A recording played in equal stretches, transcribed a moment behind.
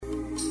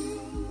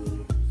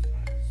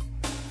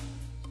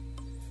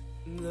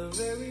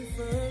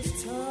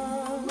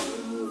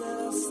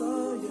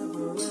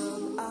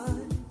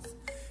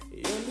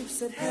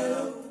said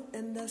hello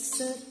and I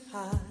said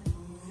hi.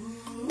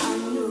 I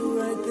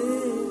knew right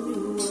then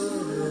you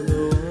were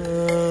the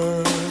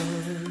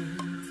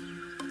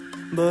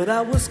one. But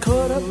I was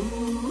caught up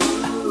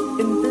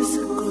in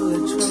physical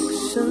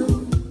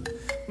attraction.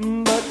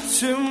 But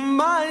to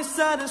my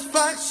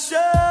satisfaction,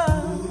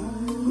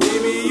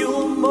 baby,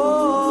 you're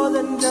more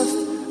than just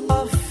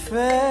a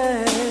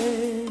fan.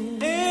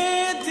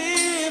 And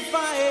if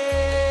I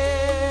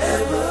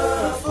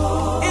ever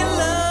fall in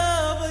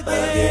love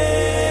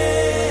again,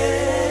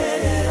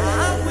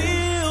 I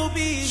will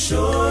be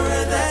sure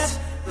that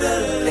the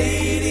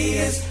lady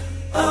is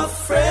a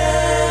friend.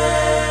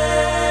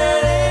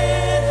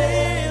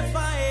 And if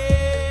I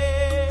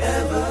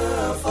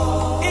ever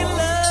fall in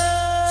love,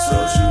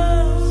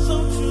 so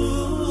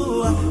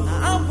true,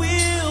 I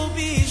will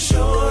be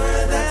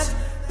sure that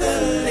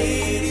the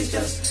lady's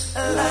just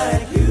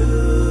like you.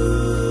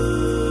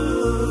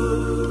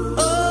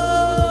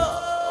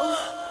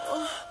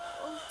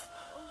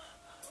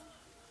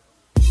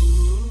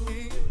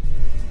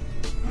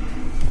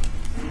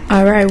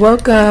 All right,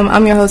 welcome.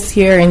 I'm your host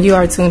here, and you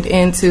are tuned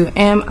in to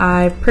Am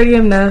I Pretty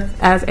Enough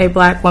as a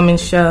Black Woman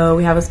show.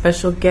 We have a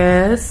special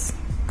guest.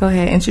 Go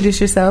ahead, introduce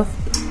yourself.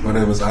 My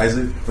name is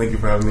Isaac. Thank you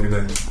for having me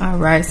today. All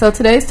right, so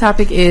today's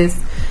topic is,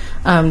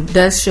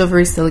 does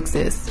chivalry still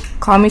exist?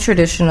 Call me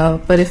traditional,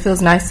 but it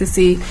feels nice to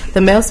see the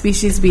male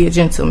species be a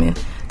gentleman.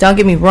 Don't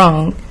get me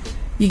wrong,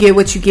 you get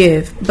what you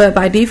give, but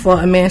by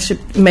default, a man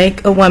should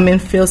make a woman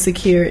feel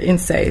secure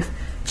and safe.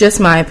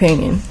 Just my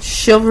opinion.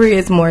 Chivalry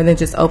is more than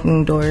just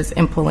opening doors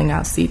and pulling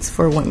out seats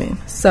for women.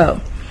 So,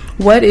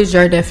 what is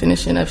your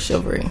definition of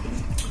chivalry?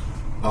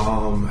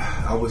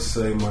 I would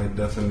say my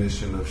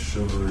definition of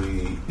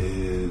chivalry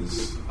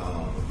is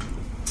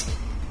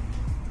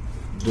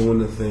doing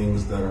the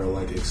things that are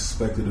like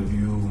expected of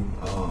you,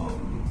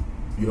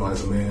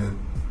 as a man,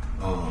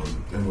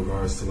 in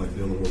regards to like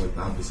dealing with like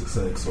the opposite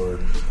sex or,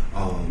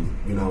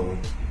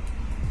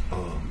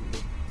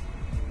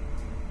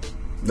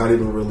 not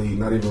even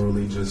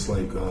really just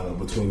like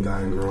between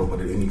guy and girl, but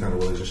in any kind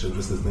of relationship,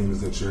 just the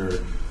things that you're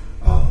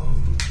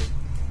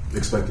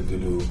expected to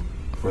do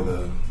for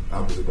the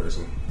opposite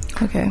person.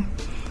 Okay.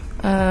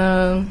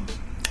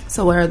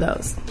 So what are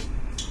those?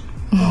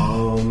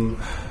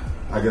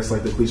 I guess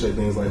like the cliche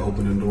things like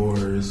opening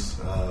doors,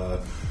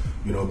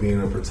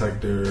 being a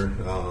protector,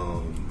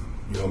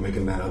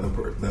 making the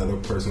other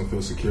person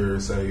feel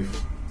secure,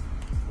 safe,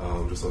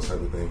 just those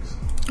type of things.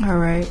 All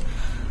right.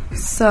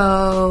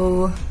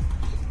 So,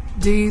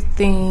 do you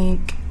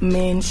think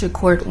men should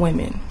court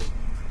women?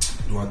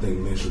 Do I think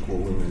men should court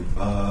women?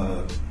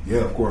 Yeah,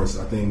 of course.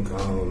 I think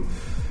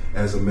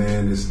as a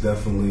man, it's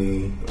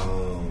definitely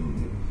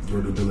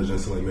your due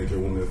diligence to like make your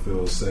woman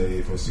feel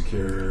safe and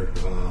secure,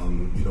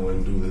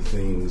 and do the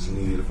things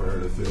needed for her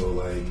to feel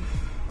like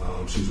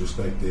she's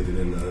respected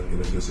and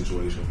in a good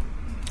situation.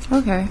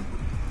 Okay.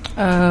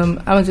 I'm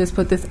gonna just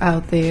put this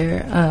out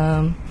there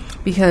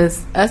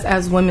because us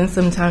as women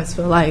sometimes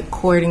feel like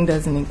courting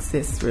doesn't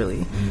exist really.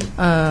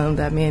 Mm-hmm.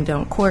 That men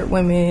don't court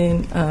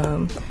women,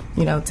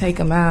 take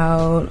them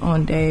out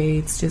on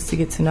dates just to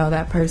get to know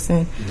that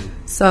person.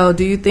 Mm-hmm. So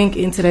do you think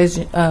in today's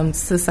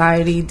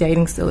society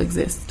dating still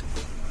exists?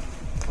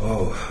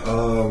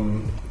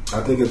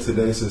 I think in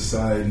today's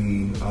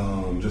society,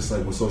 just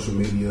like with social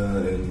media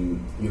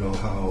and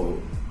how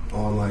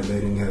online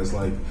dating has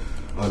like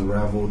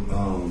unraveled,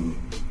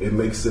 it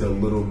makes it a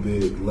little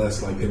bit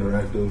less like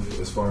interactive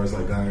as far as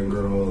like guy and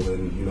girl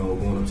and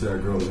going up to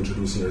that girl and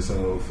introducing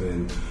yourself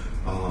and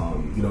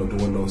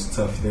doing those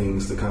tough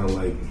things to kind of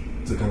like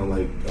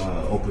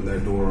open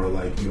that door or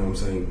like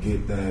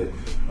get that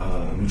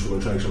mutual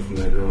attraction from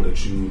that girl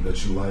that you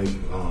like,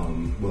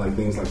 with like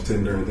things like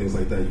Tinder and things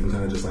like that. You can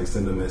kind of just like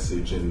send a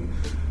message and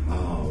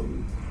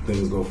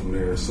things go from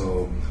there.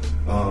 So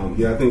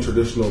I think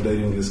traditional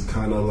dating is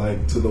kind of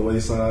like to the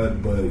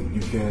wayside, but you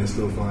can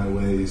still find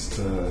ways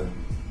to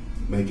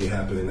make it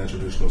happen in that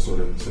traditional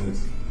sort of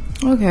sense.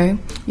 Okay.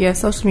 Yeah,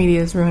 social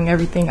media is ruining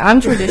everything. I'm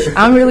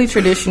really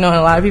traditional, and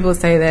a lot of people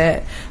say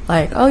that,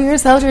 like, oh, you're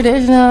so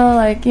traditional,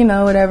 like,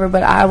 whatever,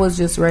 but I was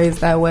just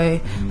raised that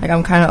way. Mm-hmm. Like,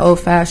 I'm kind of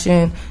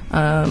old-fashioned.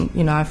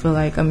 I feel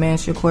like a man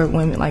should court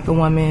women like a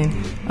woman,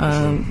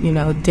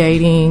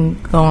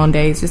 dating, go on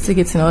dates, just to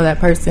get to know that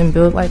person,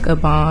 build, like, a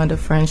bond, a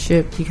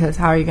friendship, because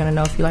how are you going to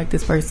know if you like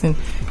this person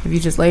if you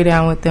just lay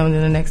down with them and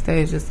then the next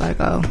day it's just like,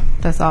 oh,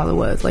 that's all it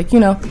was. Like,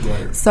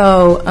 Right.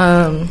 So,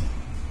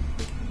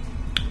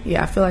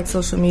 I feel like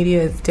social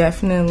media is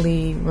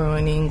definitely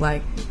ruining,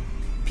 like,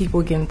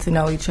 people getting to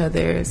know each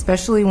other,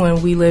 especially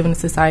when we live in a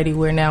society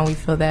where now we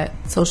feel that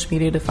social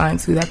media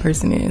defines who that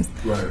person is.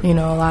 Right. A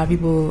lot of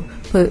people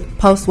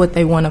post what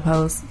they want to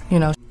post,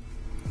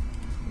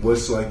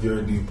 What's, like,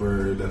 your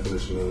deeper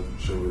definition of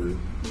chivalry?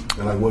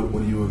 And, like, what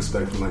do you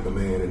expect from, like, a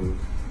man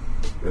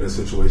in a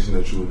situation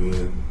that you would be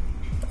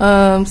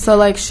in? So,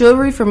 like,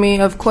 chivalry for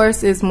me, of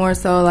course, is more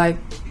so, like,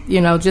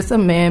 just a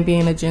man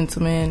being a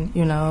gentleman,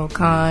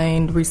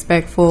 kind,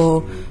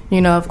 respectful,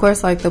 of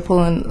course, like the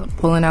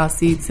pulling out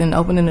seats and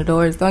opening the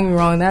doors. Don't get me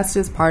wrong, that's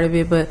just part of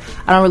it, but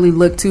I don't really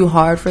look too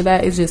hard for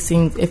that. It just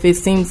seems, if it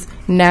seems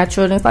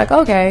natural, then it's like,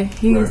 okay,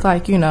 he's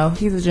like,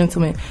 he's a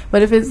gentleman.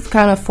 But if it's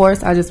kind of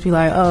forced, I just be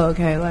like, oh,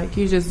 okay, like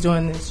you're just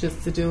doing this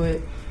just to do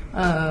it.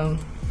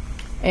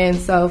 And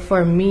so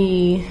for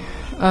me,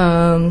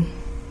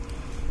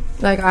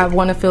 like I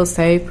want to feel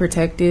safe,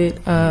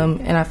 protected,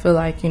 and I feel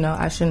like,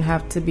 I shouldn't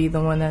have to be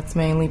the one that's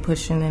mainly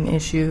pushing an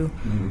issue,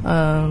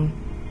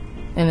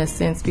 in a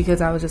sense, because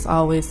I was just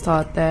always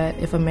taught that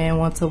if a man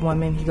wants a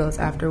woman, he goes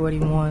after what he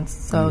wants,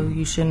 so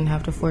you shouldn't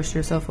have to force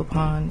yourself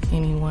upon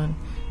anyone,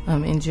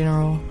 in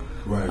general.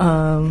 Right.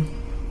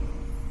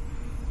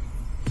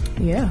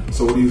 Yeah.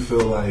 So what do you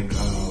feel like,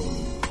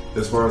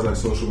 as far as like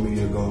social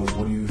media goes,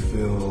 what do you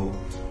feel,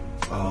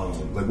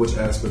 like which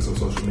aspects of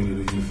social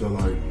media do you feel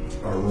like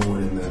are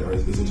ruining that? Or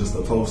is it just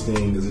the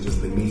posting? Is it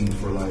just the need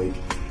for like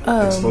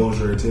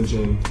exposure,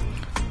 attention?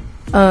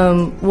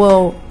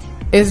 Well,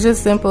 it's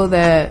just simple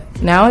that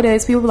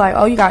nowadays people are like,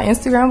 oh, you got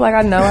Instagram? Like,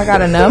 I know I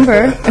got a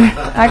number.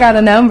 I got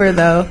a number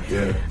though.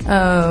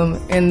 Yeah.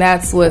 And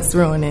that's what's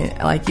ruining it.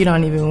 Like, you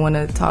don't even want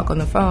to talk on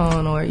the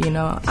phone, or,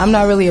 I'm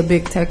not really a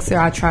big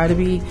texter. I try to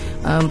be,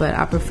 but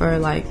I prefer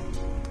like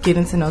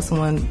getting to know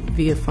someone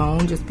via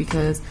phone, just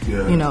because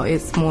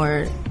it's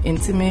more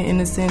intimate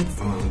in a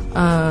sense,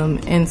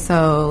 and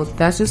so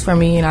that's just for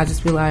me. And I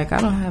just be like,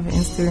 I don't have an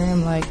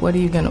Instagram. Like, what are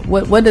you gonna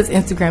what does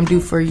Instagram do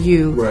for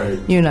you? Right.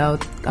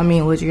 I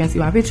mean, what, you're gonna see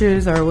my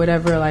pictures or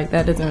whatever? Like,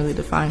 that doesn't really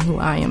define who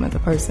I am as a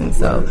person.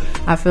 So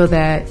I feel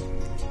that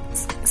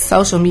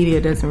social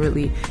media doesn't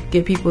really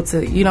get people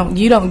to, you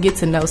don't get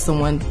to know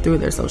someone through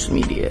their social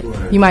media.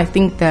 You might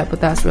think that, but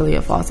that's really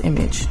a false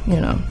image.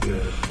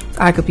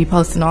 I could be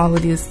posting all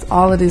of this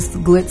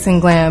glitz and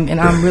glam, and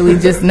I'm really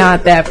just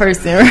not that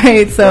person,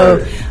 right?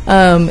 So,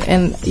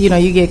 and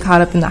you get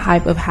caught up in the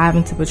hype of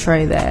having to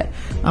portray that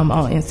on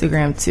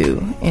Instagram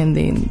too, and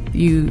then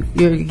you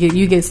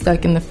get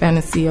stuck in the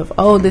fantasy of,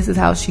 oh, this is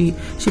how she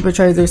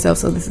portrays herself,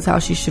 so this is how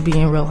she should be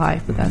in real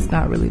life, but that's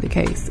not really the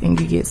case, and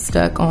you get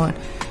stuck on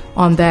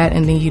that,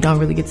 and then you don't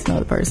really get to know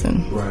the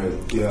person. Right.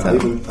 Yeah. So,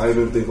 I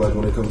even think like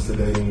when it comes to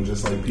dating,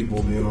 just like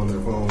people being on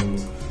their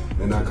phones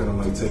and not kind of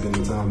like taking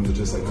the time to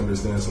just like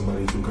understand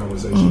somebody through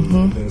conversations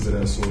and things of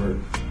that sort.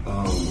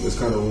 It's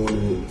kind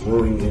of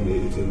ruining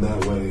it in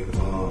that way,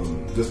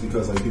 just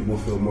because like people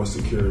feel more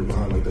secure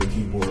behind like their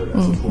keyboard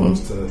as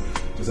opposed to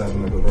just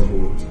having like a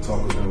verbal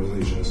talk or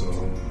conversation.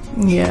 So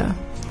yeah,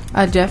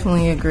 I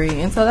definitely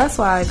agree, and so that's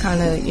why I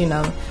kind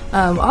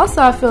of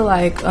also I feel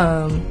like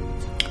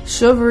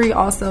chivalry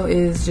also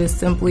is just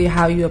simply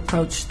how you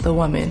approach the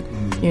woman.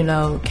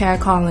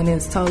 Catcalling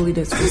is totally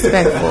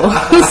disrespectful.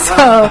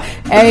 So,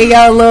 hey,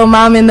 yo, little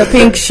mom in the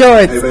pink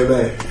shorts. Hey,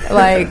 baby.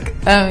 Like,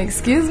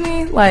 excuse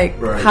me? Like,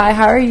 hi,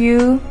 how are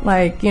you?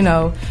 Like,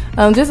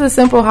 just a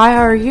simple hi,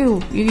 how are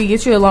you? You can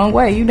get you a long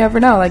way. You never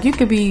know. Like, you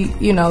could be,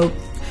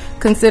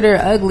 considered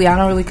ugly. I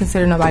don't really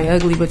consider nobody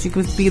ugly, but you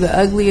could be the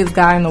ugliest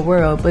guy in the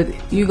world, but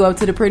you go up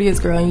to the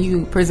prettiest girl and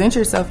you present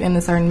yourself in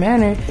a certain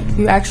manner,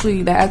 that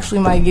actually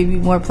might give you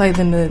more play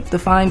than the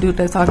fine dude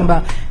that's talking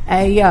about,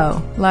 hey,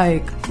 yo,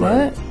 like,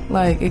 what?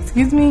 Like,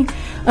 excuse me?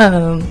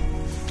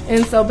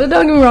 And so, but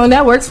don't get me wrong,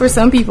 that works for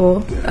some people.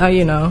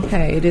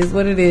 Hey, it is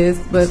what it is,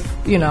 but,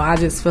 I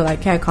just feel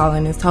like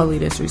catcalling is totally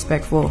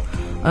disrespectful.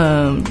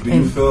 Do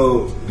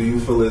you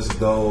feel as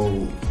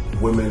though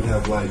women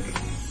have like,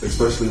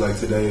 especially like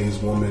today's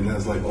woman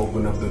has like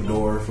opened up the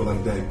door for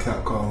like that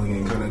catcalling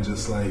and kind of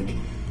just like,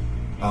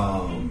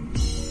 I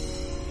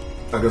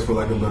guess for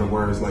lack of better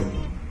words, like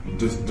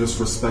just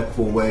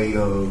disrespectful way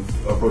of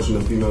approaching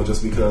a female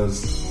just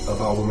because of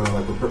how women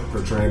are like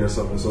portraying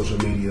herself on social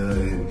media,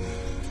 and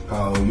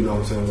how,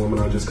 women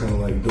are just kind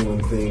of like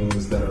doing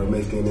things that are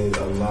making it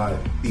a lot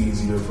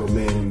easier for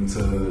men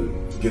to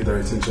get their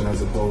attention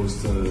as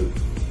opposed to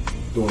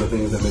doing the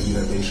things that maybe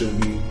that they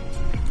should be.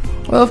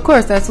 Well, of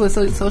course, that's what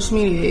social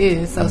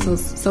media is. So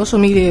social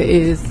media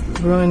is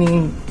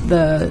ruining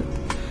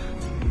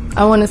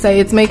I want to say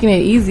it's making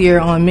it easier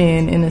on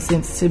men, in a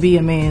sense, to be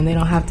a man. They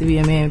don't have to be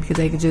a man because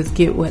they can just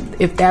get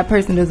if that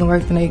person doesn't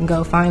work, then they can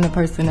go find a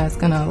person that's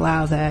going to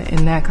allow that.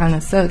 And that kind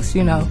of sucks,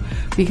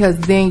 because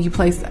then you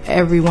place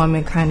every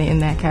woman kind of in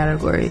that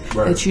category,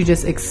 that you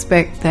just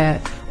expect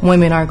that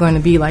women are going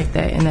to be like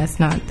that. And that's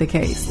not the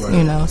case,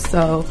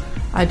 So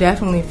I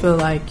definitely feel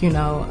like,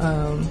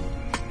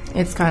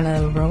 it's kind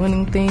of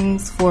ruining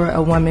things for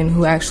a woman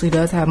who actually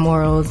does have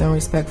morals and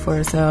respect for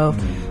herself,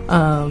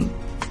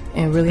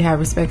 and really have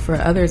respect for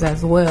others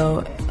as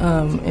well.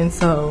 And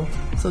so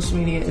social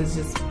media is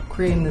just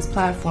creating this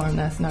platform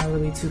that's not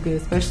really too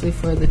good, especially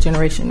for the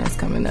generation that's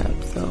coming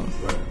up. So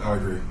right, I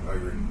agree.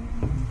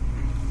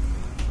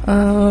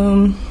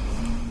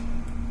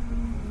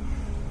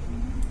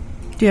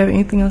 Do you have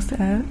anything else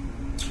to add?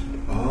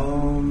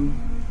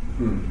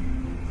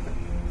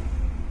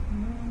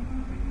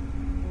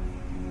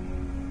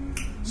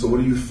 So what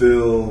do you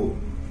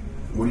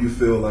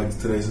feel like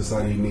today's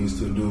society needs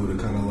to do to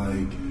kind of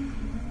like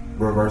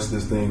reverse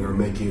this thing or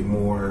make it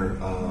more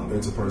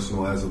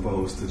interpersonal as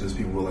opposed to just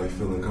people like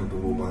feeling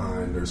comfortable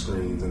behind their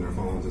screens and their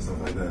phones and stuff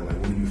like that? Like,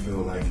 what do you feel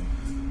like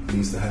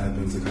needs to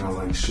happen to kind of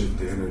like shift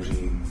the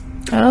energy?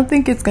 I don't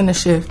think it's going to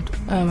shift.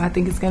 I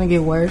think it's going to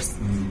get worse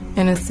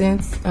in a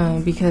sense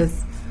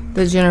because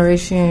the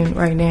generation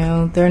right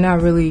now, they're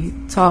not really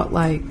taught,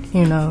 like,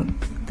 you know,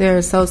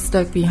 they're so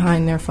stuck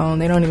behind their phone,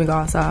 they don't even go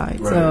outside.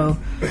 Right.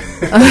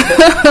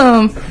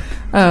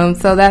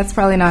 So that's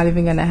probably not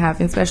even going to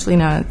happen, especially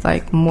now it's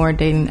like more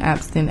dating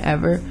apps than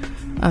ever.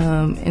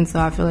 And so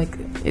I feel like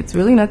it's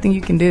really nothing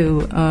you can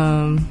do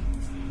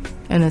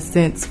in a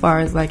sense as far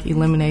as like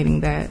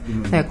eliminating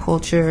that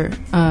culture.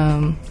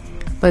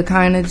 But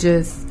kind of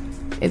just,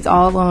 it's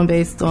all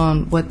based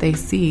on what they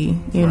see,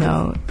 you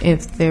know.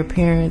 If their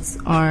parents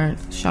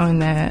aren't showing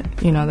that,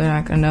 you know, they're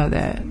not going to know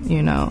that,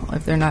 you know.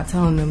 If they're not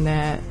telling them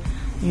that,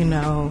 you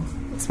know,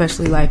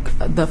 especially like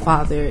the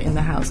father in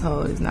the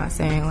household is not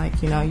saying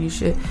like, you know, you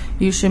should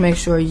make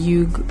sure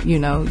you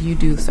know, you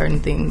do certain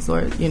things,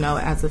 or, you know,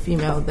 as a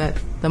female,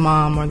 that the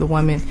mom or the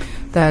woman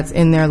that's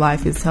in their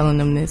life is telling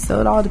them this.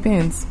 So it all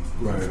depends.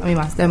 Right. I mean,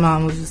 my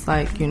stepmom was just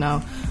like, you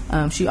know,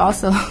 she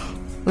also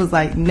was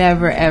like,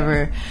 never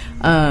ever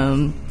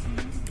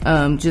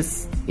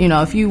just, you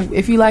know, if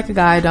you like a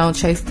guy, don't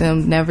chase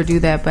them, never do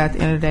that. But at the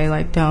end of the day,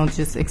 like, don't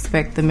just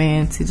expect the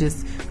man to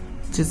just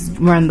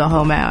run the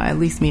whole mile. At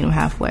least meet him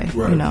halfway.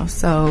 Right. You know.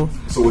 So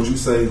would you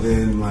say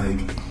then, like,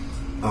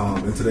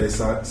 in today's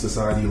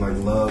society, like,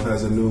 love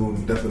has a new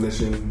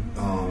definition,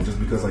 just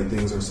because like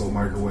things are so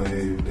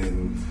microwaved,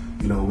 and,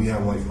 you know, we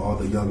have like all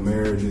the young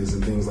marriages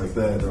and things like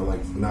that are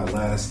like not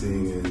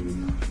lasting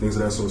and things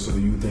of that sort. So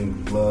do you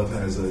think love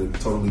has a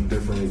totally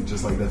different,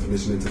 just like,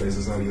 definition in today's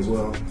society as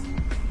well?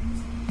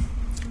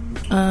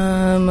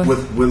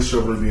 With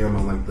chivalry being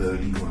on like the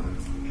decline.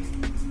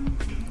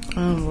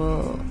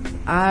 Well,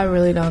 I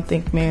really don't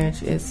think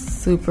marriage is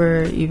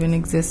super even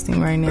existing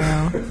right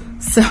now.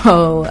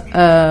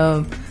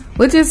 So,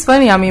 which is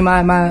funny. I mean,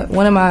 my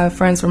one of my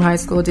friends from high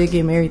school did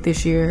get married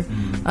this year,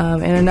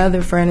 and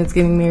another friend is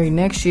getting married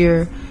next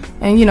year.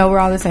 And, you know, we're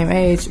all the same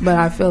age, but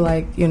I feel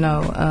like, you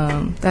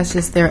know, that's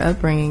just their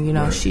upbringing. You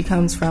know, right. She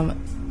comes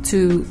from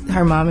to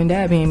her mom and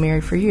dad being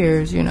married for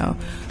years, you know.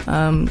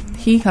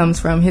 He comes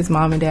from his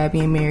mom and dad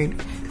being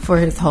married for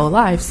his whole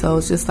life. So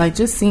it's just like,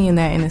 just seeing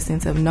that in a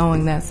sense of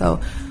knowing that. So,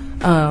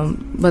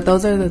 but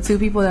those are the two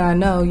people that I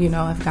know, you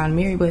know, have gotten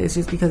married, but it's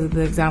just because of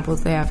the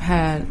examples they have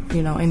had,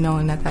 you know, and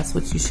knowing that that's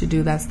what you should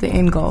do. That's the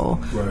end goal,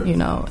 right. You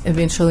know,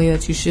 eventually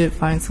that you should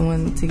find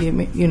someone to get,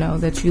 you know,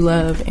 that you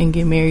love and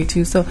get married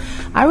to. So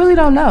I really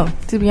don't know,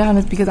 to be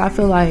honest, because I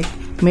feel like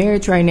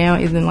marriage right now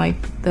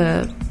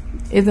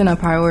isn't a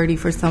priority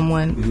for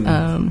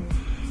someone,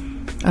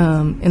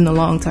 in the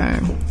long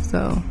term.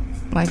 So,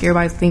 like,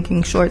 everybody's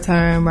thinking short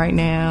term right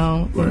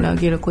now, right. You know,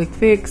 get a quick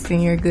fix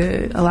and you're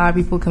good. A lot of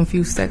people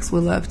confuse sex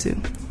with love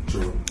too.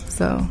 True.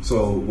 So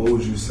what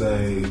would you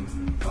say,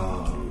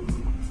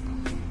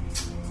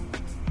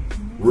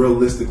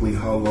 realistically,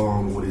 how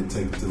long would it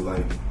take to,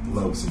 like,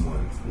 love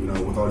someone? You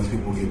know, with all these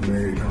people getting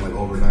married kind of like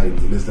overnight,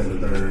 and this, that,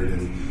 and the third,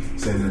 and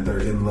saying that they're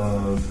in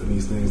love and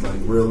these things, like,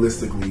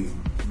 realistically,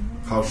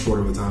 how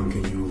short of a time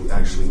can you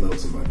actually love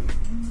somebody?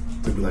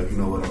 To be like, you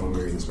know what, I want to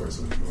marry this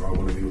person, or I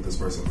want to be with this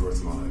person for the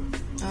rest of my life?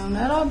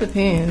 That all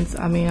depends.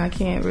 I mean, I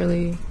can't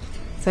really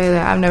say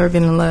that. I've never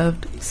been in love,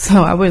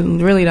 so I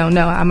really don't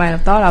know. I might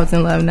have thought I was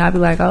in love, and I'd be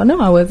like, oh,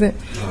 no, I wasn't.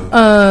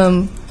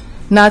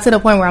 Not to the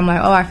point where I'm like,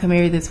 oh, I can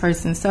marry this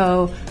person.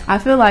 So I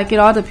feel like it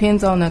all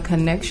depends on the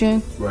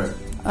connection. Right.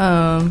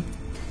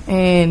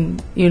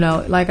 And, you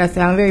know, like I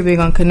said, I'm very big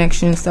on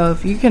connection. So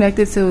if you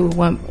connected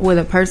with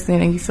a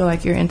person and you feel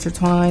like you're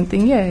intertwined,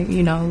 then yeah,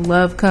 you know,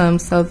 love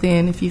comes. So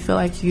then if you feel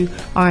like you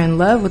are in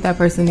love with that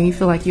person, then you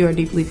feel like you are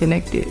deeply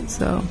connected.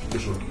 So,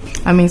 sure.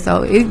 I mean,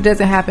 so it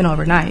doesn't happen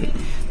overnight.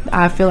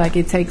 I feel like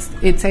it takes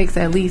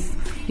at least,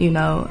 you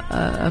know,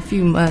 a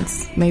few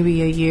months,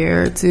 maybe a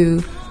year or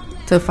two,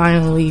 to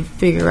finally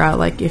figure out,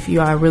 like, if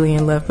you are really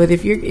in love. But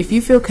if you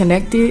feel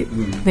connected,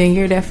 then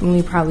you're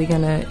definitely probably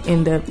gonna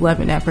end up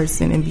loving that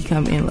person and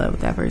become in love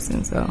with that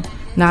person. So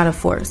not a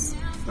force.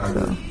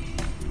 So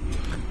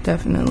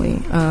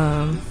definitely,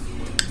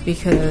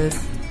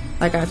 because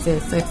like I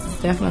said, sex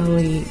is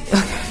definitely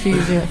a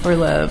confusion for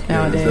love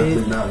nowadays.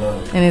 It's definitely not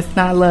love. And it's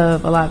not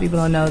love. A lot of people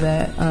don't know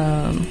that,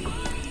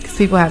 because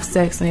people have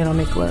sex and they don't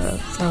make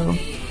love. So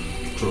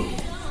true.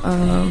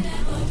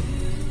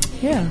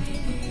 Yeah.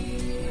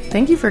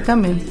 Thank you for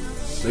coming.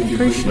 Thank you.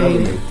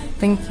 Appreciate it.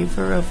 Thank you,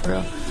 for real.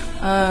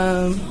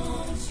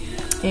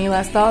 Any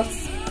last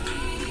thoughts?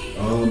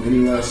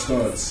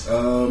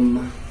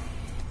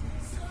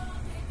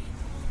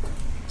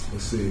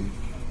 Let's see.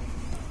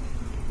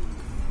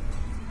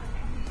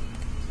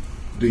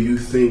 Do you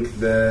think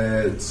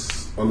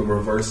that on the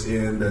reverse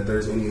end that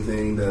there's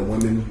anything that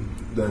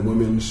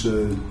women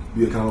should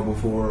be accountable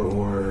for,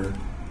 or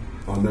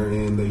on their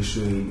end they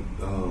should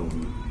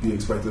be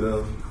expected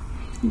of?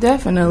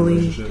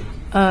 Definitely.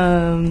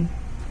 I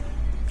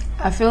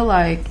feel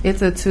like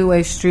it's a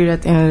two-way street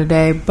at the end of the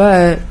day,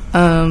 but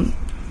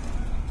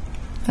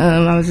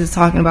I was just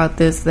talking about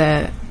this,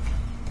 that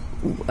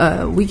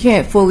we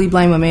can't fully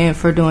blame a man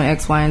for doing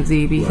X, Y, and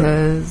Z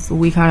because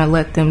we kind of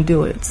let them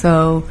do it.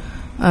 So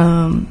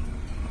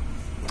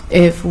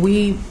if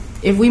we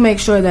make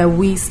sure that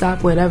we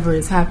stop whatever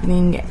is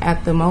happening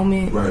at the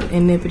moment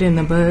and nip it in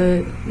the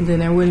bud, then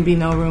there wouldn't be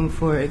no room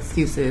for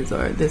excuses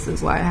or this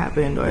is why it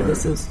happened or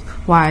this is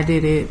why I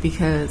did it,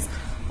 because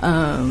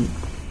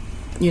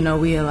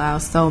we allow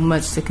so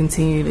much to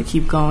continue to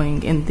keep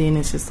going, and then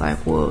it's just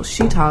like, well,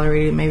 she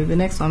tolerated it, maybe the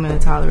next woman will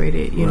tolerate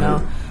it, you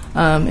know.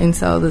 And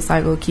so the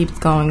cycle keeps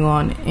going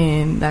on,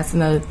 and that's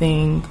another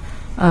thing.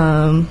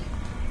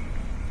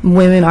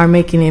 Women are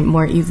making it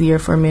more easier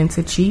for men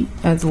to cheat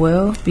as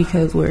well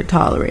because we're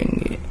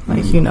tolerating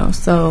it,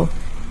 so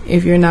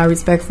if you're not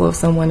respectful of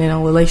someone in a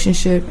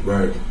relationship,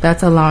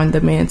 that's allowing the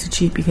man to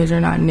cheat because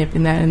you're not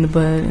nipping that in the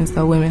bud. And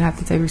so women have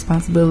to take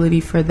responsibility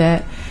for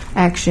that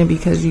action,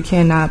 because you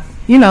cannot,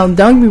 don't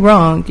get me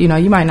wrong,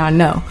 you might not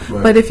know,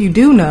 but if you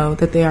do know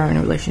that they are in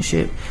a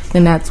relationship,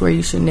 then that's where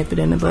you should nip it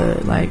in the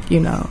bud.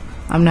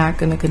 I'm not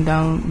going to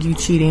condone you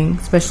cheating,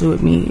 especially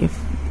with me,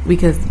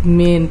 because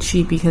men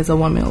cheat because a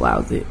woman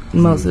allows it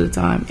most of the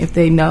time, if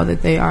they know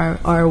that they are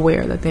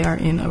aware that they are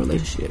in a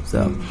relationship.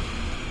 So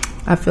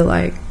I feel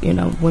like,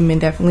 women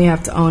definitely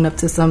have to own up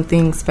to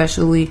something,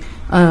 especially,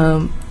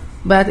 but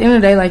at the end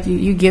of the day, like,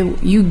 you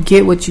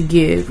get what you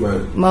give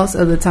most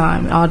of the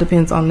time. It all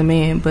depends on the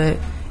man, but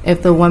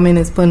if the woman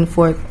is putting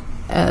forth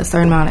a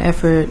certain amount of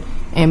effort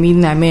and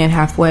meeting that man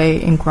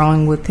halfway and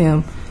growing with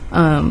him,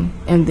 and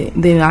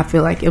then I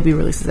feel like it'll be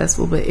really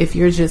successful. But if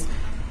you're just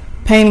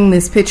painting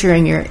this picture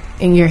in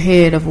your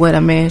head of what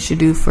a man should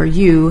do for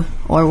you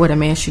or what a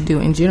man should do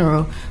in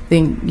general,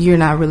 then you're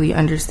not really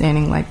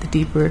understanding like the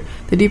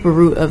deeper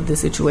root of the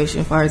situation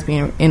as far as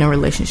being in a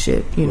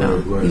relationship. You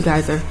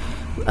guys are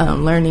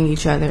learning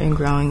each other and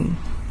growing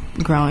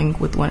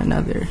with one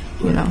another.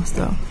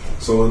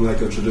 So in like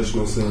a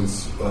traditional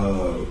sense,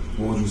 what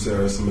would you say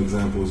are some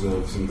examples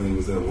of some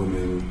things that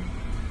women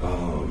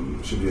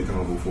should be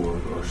accountable for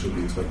or should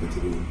be expected to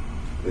do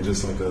in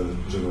just like a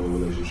general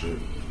relationship?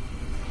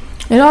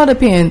 It all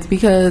depends,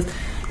 because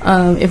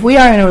if we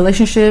are in a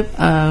relationship,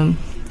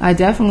 I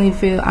definitely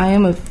feel I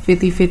am a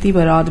 50-50,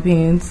 but it all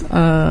depends.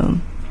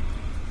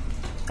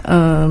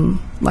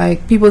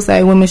 Like people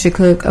say women should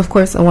cook. Of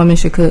course a woman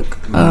should cook.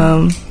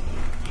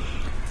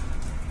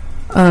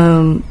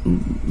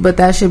 But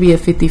that should be a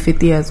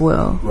 50-50 as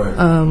well.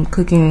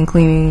 Cooking and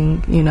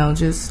cleaning,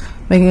 just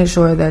making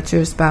sure that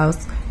your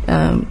spouse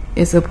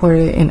is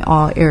supported in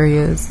all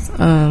areas,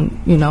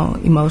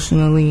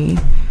 emotionally,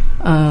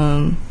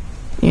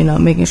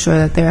 making sure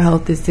that their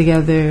health is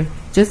together,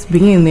 just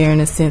being there in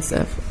a sense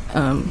of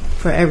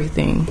for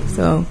everything.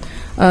 So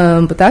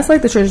but that's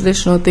like the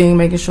traditional thing,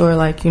 making sure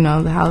like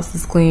the house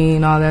is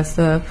clean, all that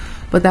stuff.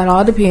 But that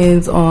all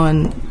depends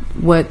on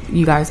what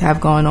you guys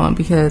have going on,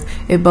 because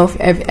if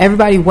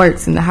everybody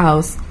works in the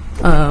house,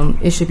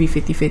 it should be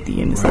 50-50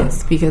 in a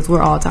sense, because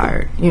we're all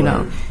tired,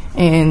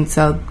 and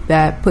so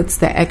that puts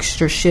the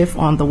extra shift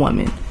on the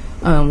woman,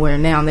 where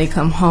now they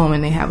come home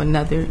and they have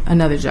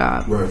another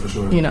job, for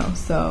sure,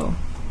 so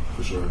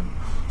for sure.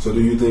 So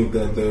do you think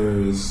that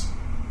there's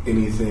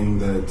anything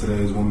that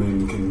today's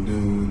woman can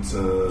do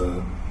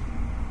to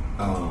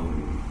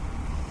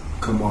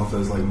come off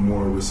as like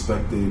more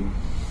respected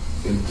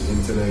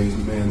in today's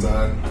man's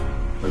eye,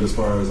 like as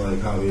far as like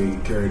how they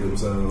carry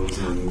themselves?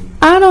 And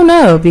I don't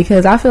know,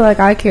 because I feel like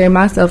I carry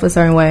myself a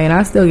certain way and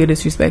I still get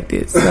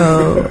disrespected,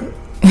 so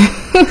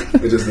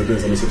it just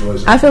depends on the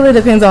situation. I feel it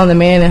depends on the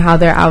man and how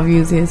their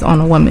outviews is on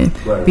a woman,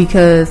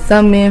 because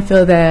some men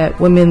feel that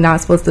women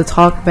not supposed to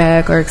talk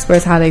back or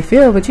express how they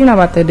feel, but you're not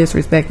about to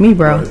disrespect me,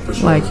 bro. Sure.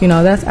 Like,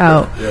 that's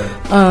out.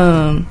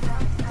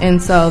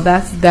 And so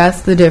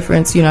that's the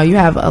difference. You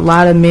have a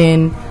lot of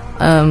men,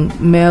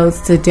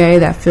 males today,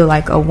 that feel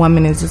like a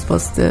woman is just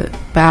supposed to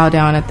bow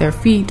down at their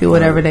feet, do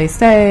whatever they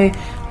say,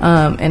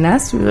 and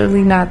that's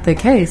really not the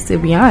case, to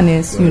be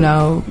honest.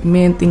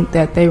 Men think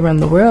that they run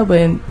the world, but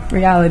in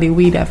reality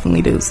we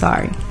definitely do.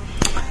 Sorry.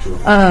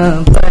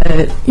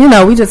 But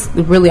we just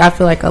really, I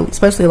feel like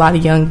especially a lot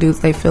of young dudes,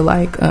 they feel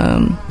like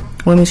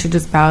women should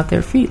just bow at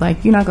their feet.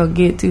 Like, you're not gonna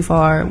get too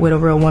far with a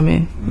real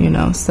woman,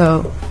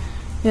 so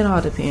it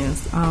all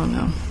depends. I don't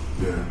know.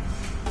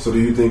 So do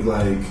you think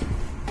like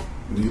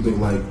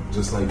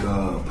just like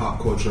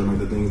pop culture and like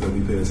the things that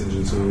we pay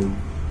attention to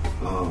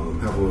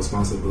have a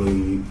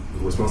responsibility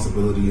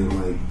in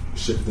like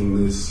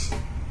shifting this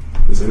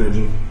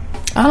energy?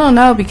 I don't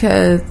know,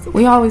 because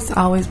we always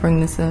bring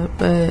this up,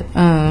 but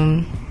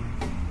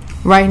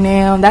right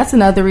now, that's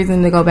another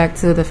reason to go back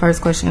to the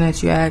first question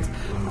that you asked.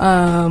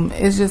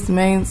 It's just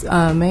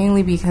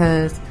mainly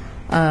because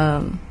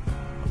men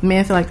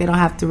feel like they don't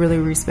have to really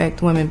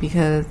respect women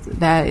because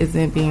that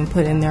isn't being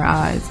put in their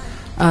eyes.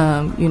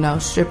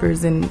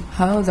 Strippers and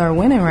hoes are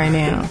winning right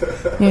now,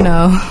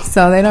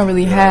 so they don't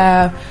really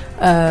have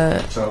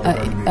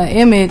a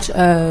image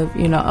of,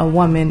 a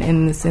woman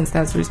in the sense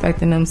that's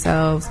respecting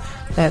themselves,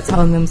 that's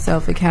holding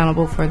themselves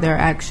accountable for their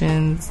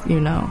actions,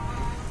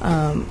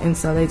 And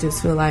so they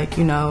just feel like,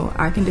 you know,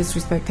 I can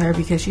disrespect her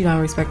because she don't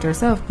respect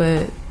herself,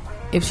 but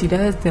if she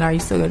does, then are you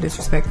still gonna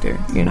disrespect her?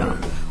 You know.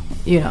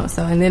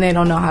 So and then they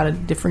don't know how to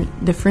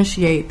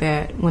differentiate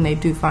that when they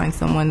do find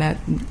someone that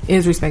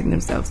is respecting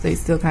themselves. They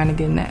still kind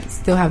of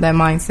still have that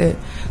mindset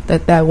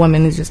that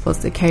woman is just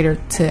supposed to cater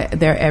to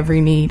their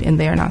every need, and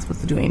they are not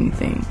supposed to do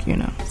anything. You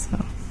know.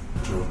 So.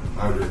 True.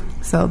 I agree.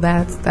 So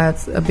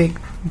that's a big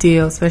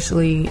deal,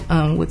 especially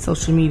with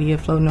social media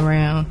floating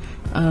around.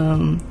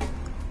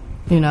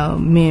 You know,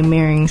 men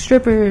marrying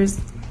strippers,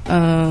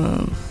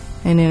 and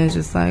then it's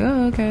just like,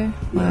 oh, okay,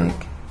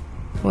 like,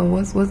 well,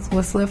 what's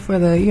left for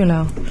the, you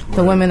know,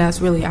 the women that's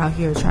really out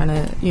here trying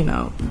to, you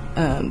know,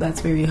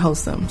 that's very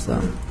wholesome.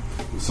 So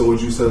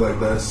would you say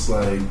like that's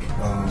like,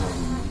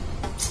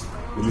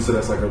 would you say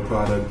that's like a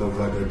product of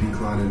like a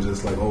decline in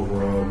just like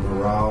overall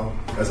morale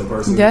as a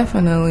person?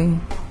 Definitely.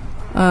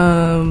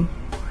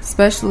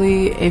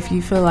 Especially if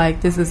you feel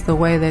like this is the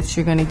way that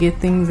you're going to get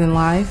things in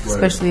life,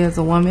 especially as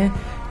a woman,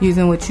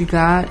 using what you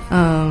got,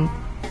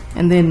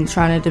 and then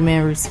trying to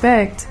demand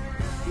respect.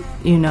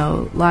 You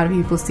know, a lot of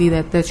people see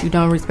that you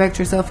don't respect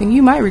yourself, and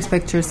you might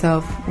respect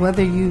yourself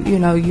whether you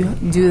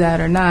do that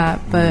or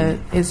not, but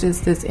it's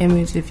just this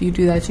image, if you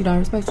do that, you don't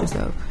respect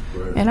yourself.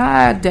 Right. And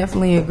I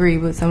definitely agree,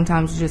 but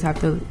sometimes you just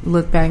have to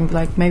look back and be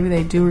like, maybe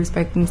they do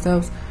respect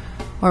themselves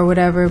or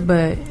whatever,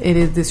 but it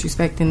is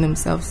disrespecting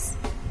themselves,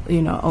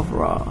 you know,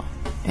 overall,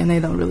 and they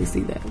don't really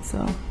see that.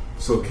 So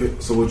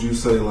would you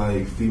say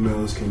like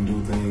females can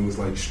do things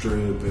like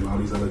strip and all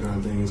these other kind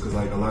of things? Because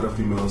like a lot of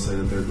females say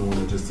that they're doing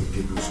it just to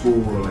get through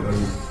school or like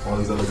all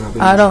these other kind of things.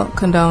 I don't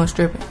condone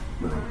stripping.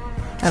 No.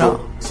 At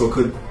all. So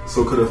could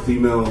a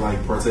female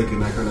like partake in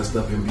that kind of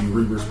stuff and be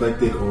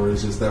re-respected, or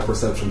is just that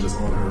perception just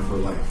on her for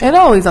life? It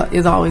always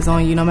is always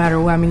on you, no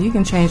matter what. I mean, you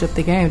can change up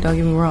the game. Don't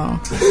get me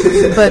wrong,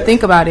 but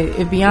think about it.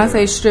 If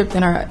Beyonce stripped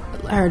in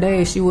her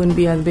day, she wouldn't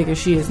be as big as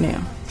she is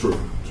now. True.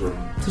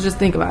 So just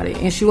think about it,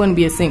 and she wouldn't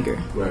be a singer.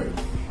 Right.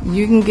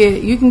 You can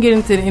get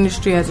into the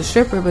industry as a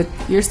stripper, but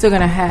you're still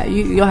gonna have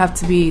you'll have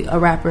to be a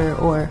rapper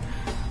or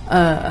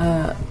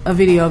a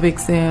video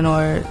vixen,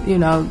 or you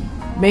know,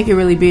 make it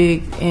really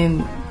big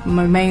in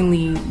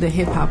mainly the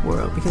hip hop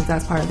world, because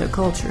that's part of their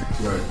culture.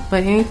 Right.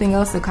 But anything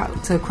else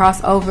to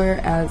cross over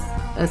as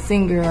a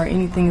singer or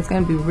anything is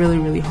gonna be really,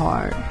 really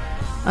hard.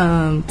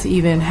 To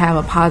even have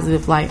a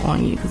positive light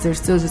on you, because they're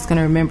still just going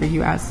to remember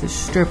you as this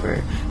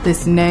stripper,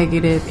 this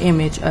negative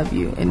image of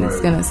you, and it's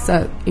going to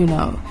suck, you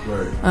know.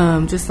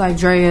 Right. Just like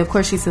Drea, of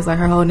course, she says like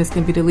her wholeness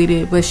can be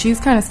deleted, but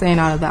she's kind of staying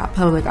out of that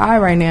public eye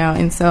right now,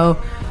 and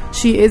so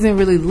she isn't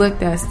really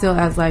looked at still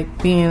as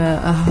like being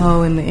a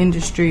hoe in the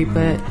industry,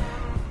 but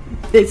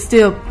it's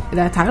still,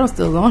 that title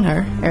still on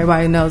her.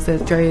 Everybody knows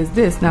that Drea is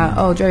this, not,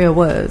 oh, Drea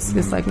was.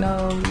 It's like,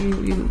 no,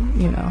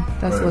 you know,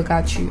 that's what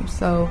got you.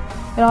 So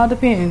it all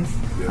depends.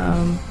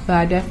 But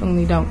I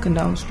definitely don't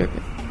condone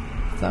stripping.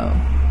 So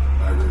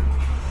I agree.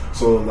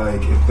 So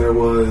like, if there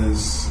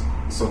was,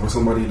 so for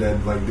somebody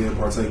that like did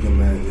partake in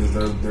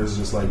that, there's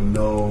just like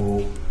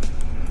no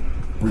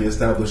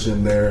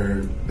reestablishing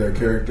their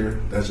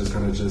character? That's just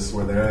kind of just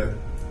where they're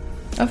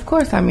at? Of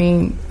course. I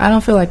mean, I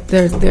don't feel like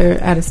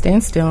they're at a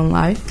standstill in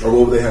life. Or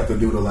what would they have to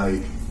do to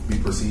like be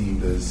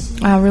perceived as?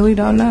 I really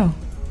don't know.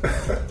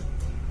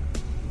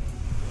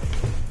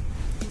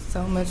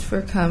 So much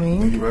for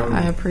coming.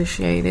 I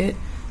appreciate it.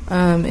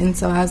 And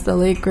so, as the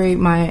late great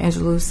Maya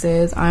Angelou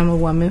says, I'm a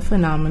woman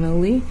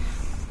phenomenally.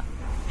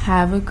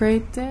 Have a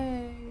great day.